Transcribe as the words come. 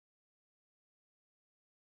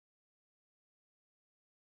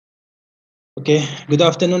Okay, good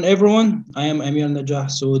afternoon, everyone. I am Amir Najah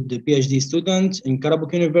Saud, the PhD student in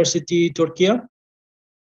Karabük University, Turkey.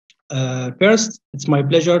 First, it's my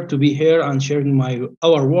pleasure to be here and sharing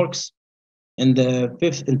our works in the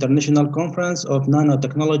fifth international conference of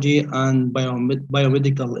nanotechnology and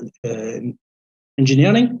biomedical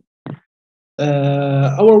engineering.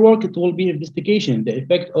 Our work it will be investigation the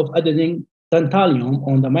effect of adding tantalum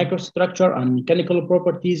on the microstructure and mechanical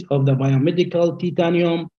properties of the biomedical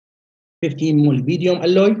titanium 15 molybdenum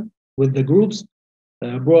alloy with the groups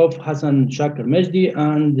Prof. Hassan Shakir Majdi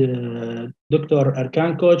and Dr.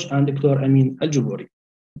 Arkan Koch and Dr. Amin Al-Juboori.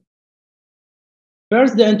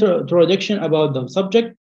 First, the introduction about the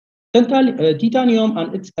subject. Titanium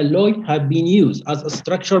and its alloy have been used as a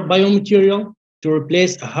structural biomaterial to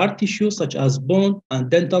replace a hard tissue such as bone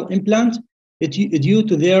and dental implants due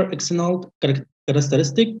to their excellent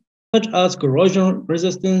characteristics such as corrosion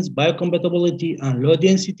resistance, biocompatibility, and low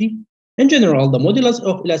density. In general, the modulus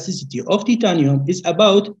of elasticity of titanium is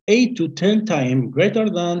about 8 to 10 times greater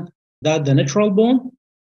than that the natural bone,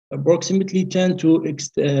 approximately 10 to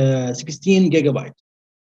 16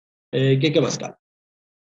 gigapascal.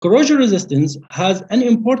 Corrosion resistance has an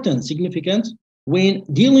important significance when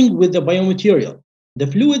dealing with the biomaterial. The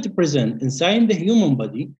fluid present inside the human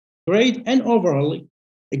body create an overall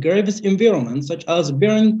aggressive environment such as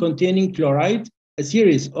burn containing chloride, a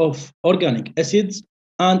series of organic acids,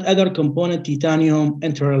 and other component titanium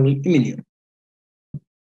entirely immune.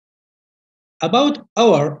 About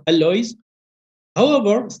our alloys,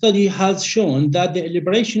 however, study has shown that the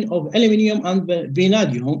liberation of aluminum and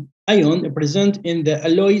vanadium ion present in the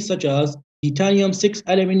alloys such as titanium 6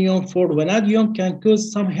 aluminum 4 vanadium can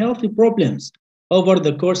cause some health problems over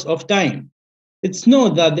the course of time. It's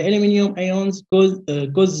known that the aluminum ions cause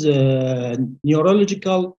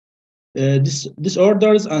neurological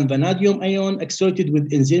disorders and vanadium ion associated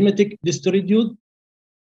with enzymatic dysregulation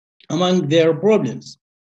among their problems.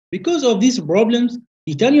 Because of these problems,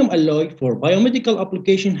 titanium alloy for biomedical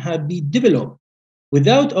application have been developed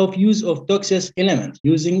without of use of toxic elements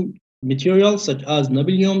using materials such as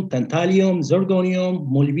nobelium, tantalum, zirconium,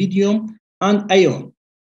 molybdenum, and iron,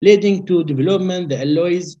 leading to development the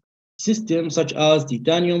alloys system such as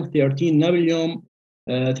titanium 13 nobelium,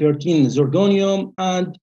 13 zirconium,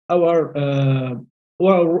 and our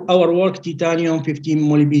work titanium 15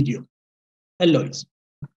 molybdenum alloys.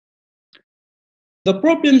 The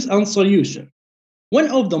problems and solution. One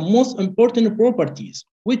of the most important properties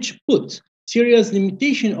which puts serious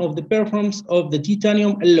limitation of the performance of the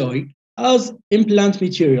titanium alloy as implant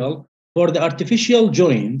material for the artificial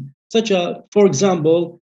joint, such as, for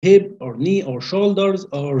example, hip or knee or shoulders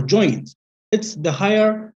or joints. It's the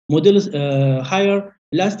higher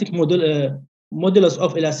elastic modulus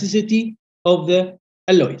of elasticity of the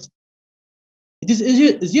alloys. It is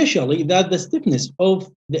essentially that the stiffness of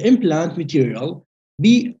the implant material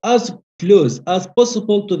be as close as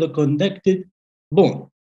possible to the connected bone.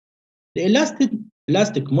 The elastic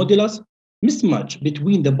modulus mismatch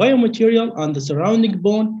between the biomaterial and the surrounding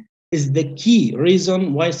bone is the key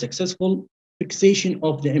reason why successful fixation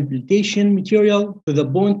of the implantation material to the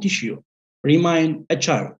bone tissue remain a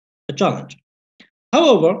challenge.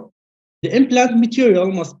 However, the implant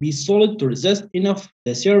material must be solid to resist enough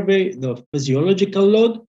to survey the physiological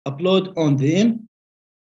load applied on them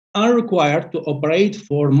are required to operate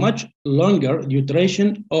for much longer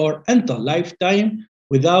duration or until lifetime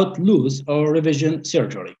without loose or revision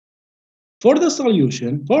surgery. For the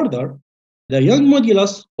solution, further, the young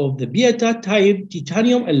modulus of the beta-type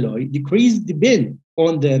titanium alloy decreased depend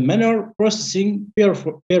on the manner processing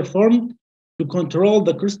performed to control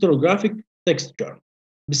the crystallographic texture.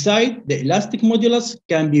 Besides, the elastic modulus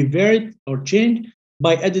can be varied or changed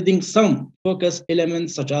by adding some focus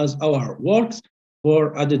elements such as our works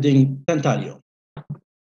for adding tantalum.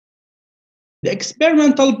 The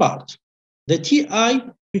experimental part, the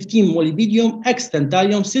Ti-15 molybdenum X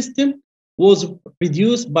tantalum system was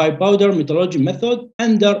produced by powder metallurgy method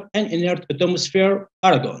under an inert atmosphere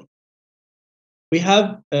argon. We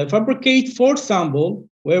have fabricate 4 samples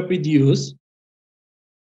were produced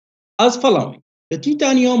as following. The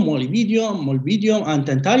titanium, molybdenum, and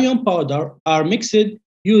tantalum powder are mixed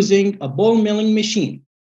using a ball milling machine.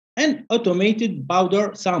 An automated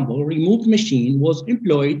powder sample remove machine was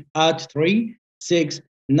employed at 3, 6,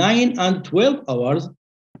 9, and 12 hours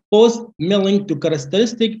post milling to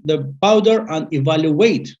characteristic the powder and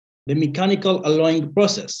evaluate the mechanical alloying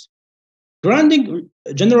process. Grinding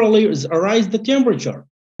generally rise the temperature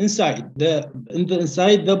inside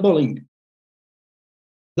the bowling.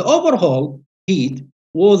 The overall heat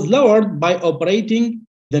was lowered by operating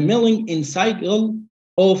the milling in cycle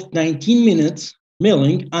of 19 minutes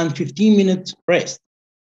milling and 15 minutes rest.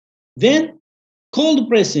 Then cold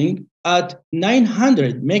pressing at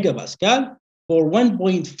 900 megapascal for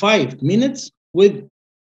 1.5 minutes with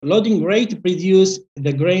loading rate to produce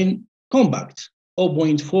the grain compact,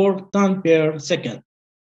 0.4 ton per second.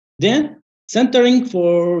 Then centering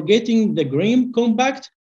for getting the grain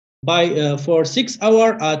compact for 6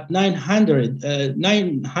 hours at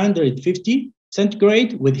 950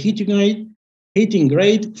 centigrade with heating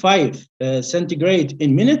rate 5 centigrade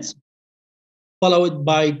in minutes, followed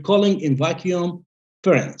by cooling in vacuum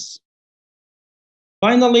furnace.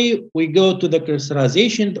 Finally, we go to the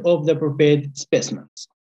crystallization of the prepared specimens.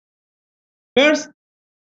 First,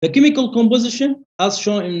 the chemical composition, as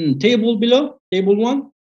shown in table below, table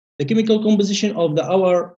 1, the chemical composition of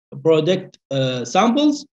our product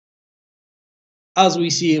samples. As we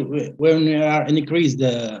see, when we are increase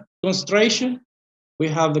the concentration, we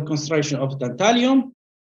have the concentration of tantalum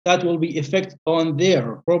that will be effect on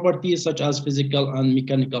their properties such as physical and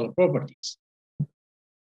mechanical properties.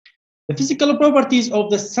 The physical properties of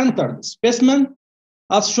the centered specimen,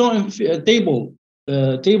 as shown in table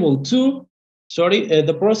 2,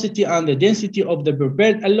 the porosity and the density of the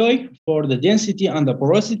prepared alloy for the density and the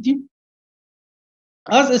porosity.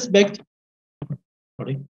 As expected,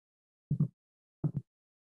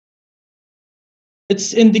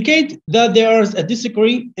 it's indicate that there is a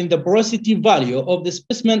disagree in the porosity value of the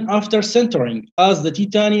specimen after centering, as the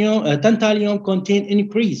tantalum content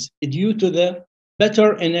increase due to the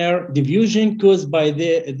better inner diffusion caused by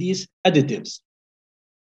these additives.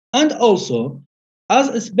 And also, as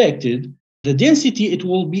expected, the density it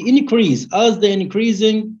will be increased as the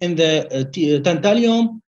increasing in the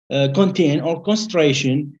tantalum content or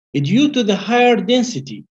concentration due to the higher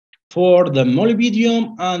density for the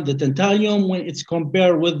molybdenum and the tantalum when it's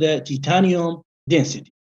compared with the titanium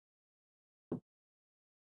density.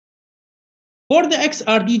 For the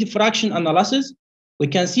XRD diffraction analysis, we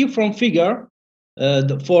can see from figure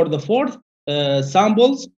for the fourth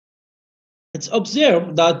samples, it's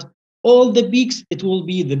observed that all the peaks, it will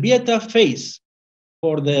be the beta phase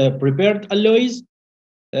for the prepared alloys.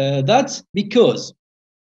 That's because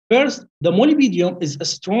first, the molybdenum is a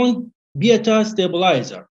strong beta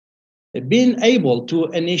stabilizer, being able to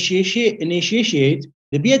initiate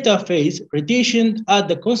the beta phase rotation at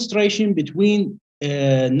the concentration between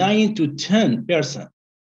 9 to 10%.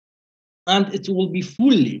 And it will be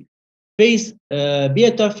fully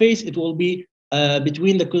beta phase, it will be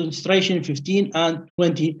between the concentration 15 and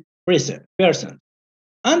 20%.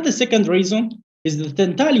 And the second reason is the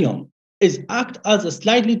tantalum is act as a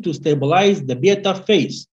slightly to stabilize the beta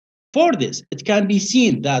phase. For this, it can be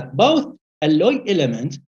seen that both alloy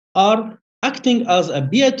elements are acting as a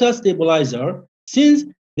beta stabilizer since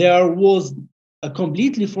there was a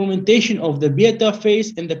completely fermentation of the beta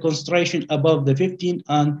phase in the concentration above the 15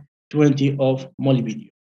 and 20 of molybdenum.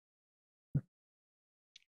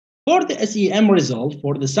 For the SEM result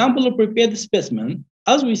for the sample of prepared specimen,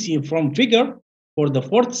 as we see from figure for the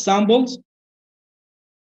fourth samples,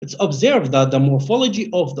 it's observed that the morphology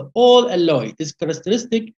of the all alloy is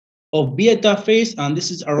characteristic of beta phase, and this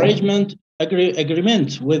is arrangement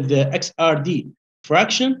agreement with the XRD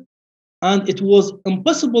fraction, and it was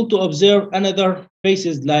impossible to observe another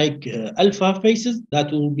phases like alpha phases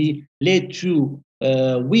that will be led to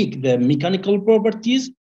weak the mechanical properties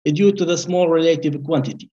due to the small relative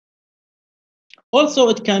quantity. Also,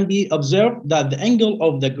 it can be observed that the angle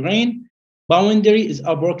of the grain boundary is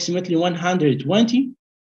approximately 120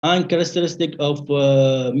 and characteristic of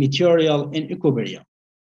material in equilibrium.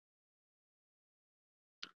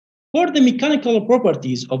 For the mechanical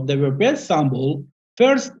properties of the prepared sample,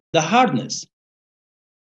 first, the hardness.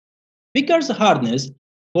 Because hardness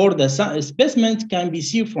for the specimen can be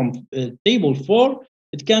seen from table 4,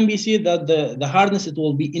 it can be seen that the hardness it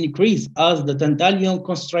will be increased as the tantalum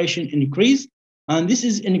concentration increase, and this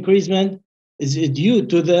is increasement is due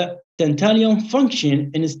to the tantalum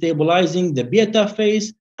function in stabilizing the beta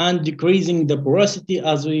phase and decreasing the porosity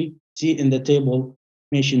as we see in the table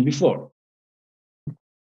mentioned before.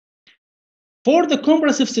 For the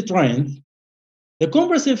compressive strength, the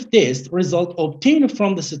compressive test result obtained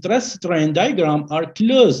from the stress strain diagram are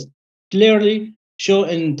clearly shown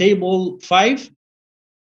in table 5.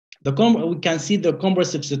 We can see the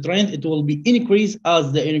compressive strength, it will be increased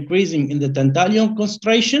as the increasing in the tantalum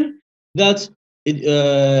concentration. That's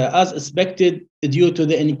as expected due to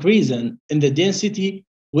the increase in the density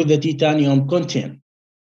with the titanium content.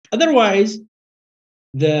 Otherwise,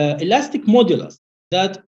 the elastic modulus,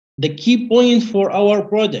 that the key point for our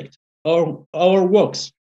product or our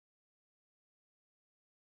works.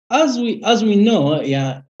 As we know,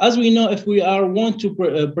 as we know, if we are want to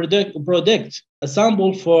predict a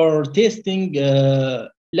sample for testing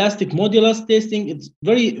elastic modulus testing, it's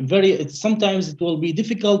sometimes it will be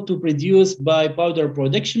difficult to produce by powder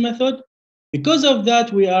production method. Because of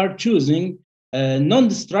that, we are choosing a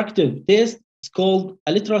non-destructive test. It's called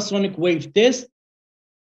ultrasonic wave test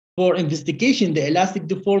for investigation the elastic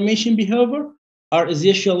deformation behavior, are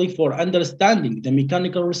essentially for understanding the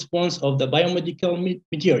mechanical response of the biomedical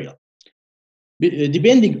material.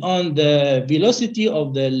 Depending on the velocity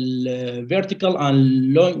of the vertical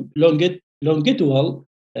and longitudinal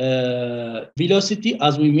velocity,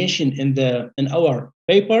 as we mentioned in our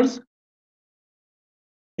papers,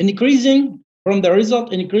 increasing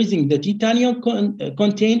the titanium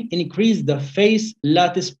content, increase the phase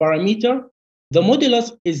lattice parameter. The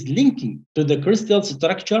modulus is linking to the crystal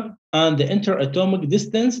structure and the interatomic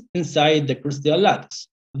distance inside the crystal lattice.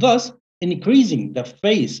 Thus, increasing the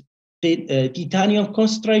phase titanium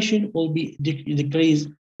concentration will be decrease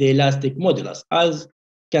the elastic modulus. As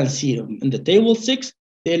you can see in the table 6,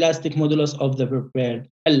 the elastic modulus of the prepared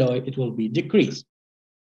alloy, it will be decreased.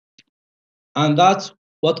 And that's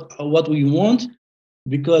what we want,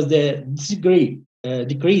 because the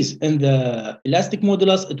decrease in the elastic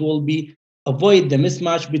modulus, it will be avoid the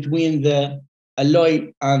mismatch between the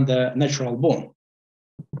alloy and the natural bond.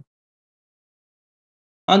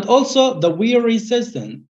 And also the wear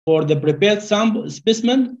resistance for the prepared sample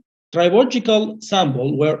specimen. Tribological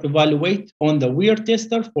sample were evaluated on the wear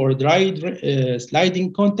tester for dry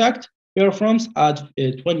sliding contact performance at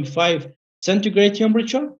 25 centigrade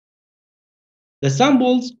temperature. The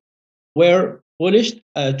samples were polished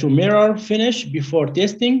to mirror finish before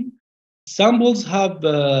testing. Samples have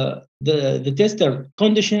the tester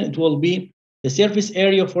condition. It will be the surface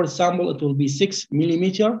area for sample. It will be 6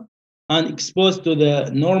 millimeter and exposed to the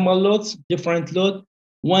normal loads, different load,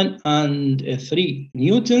 1 and 3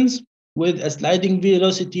 newtons with a sliding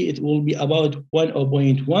velocity. It will be about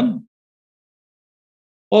 1.1.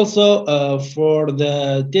 Also, for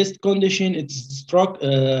the test condition, it's stroke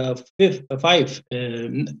 5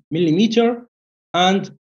 millimeter,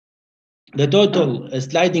 and the total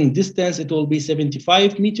sliding distance, it will be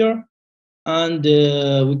 75 meter. And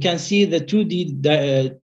we can see the 2D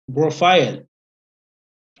profile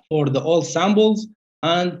for the all samples,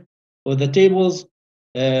 and for the tables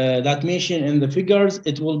that mentioned in the figures,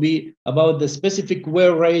 it will be about the specific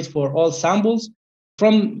wear rate for all samples.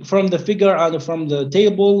 From the figure and from the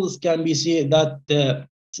tables can be seen that the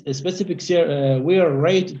specific wear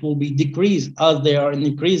rate will be decreased as they are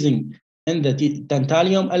increasing in the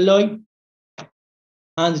tantalum alloy,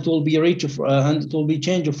 and it will be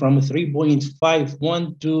changed from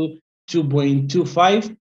 3.51 to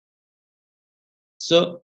 2.25.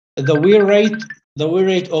 So the wear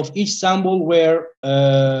rate of each sample where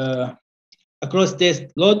across test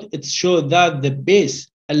load, it showed that the base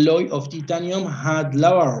alloy of titanium had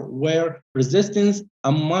lower wear resistance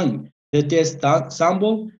among the test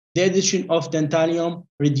sample. The addition of tantalum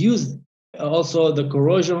reduced also the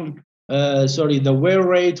the wear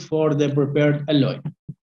rate for the prepared alloy.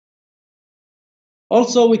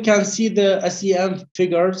 Also, we can see the SEM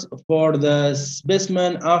figures for the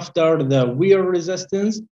specimen after the wear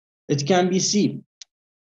resistance. It can be seen.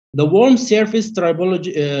 The warm surface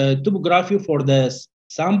topography for the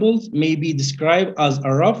samples may be described as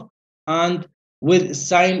a rough and with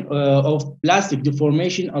sign of plastic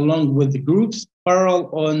deformation along with the grooves parallel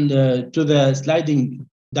to the sliding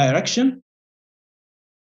direction.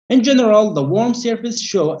 In general, the warm surface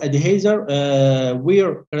show adhesive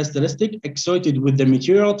wear characteristic associated with the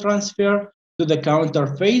material transfer to the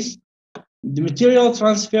counterface. The material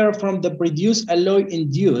transfer from the produced alloy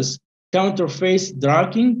induce counterface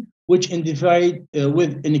draging, which individes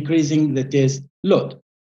with increasing the test load.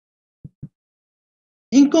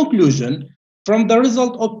 In conclusion, from the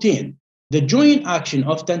result obtained, the joint action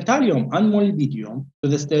of tantalum and molybdenum to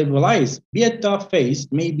the stabilized beta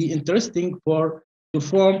phase may be interesting to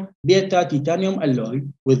form beta titanium alloy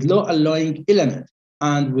with low alloying element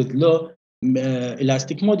and with low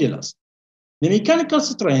elastic modulus. The mechanical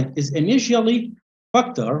strength is initially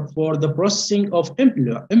factor for the processing of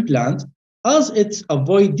implant as it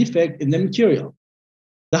avoids defect in the material.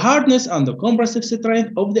 The hardness and the compressive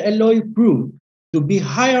strength of the alloy prove to be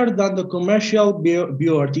higher than the commercial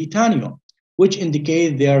pure titanium, which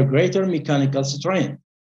indicate their greater mechanical strength,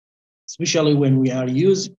 especially when we are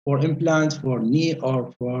used for implants for knee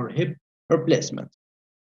or for hip replacement.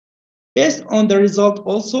 Based on the result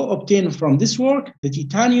also obtained from this work, the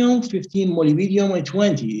titanium 15 molybdenum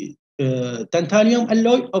 20 tantalum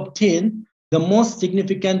alloy obtained the most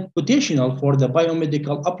significant potential for the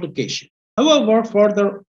biomedical application. However,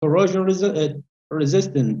 further corrosion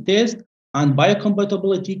resistant test and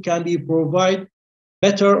biocompatibility can be provide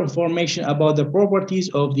better information about the properties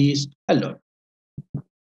of these alloys.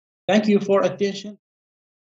 Thank you for attention.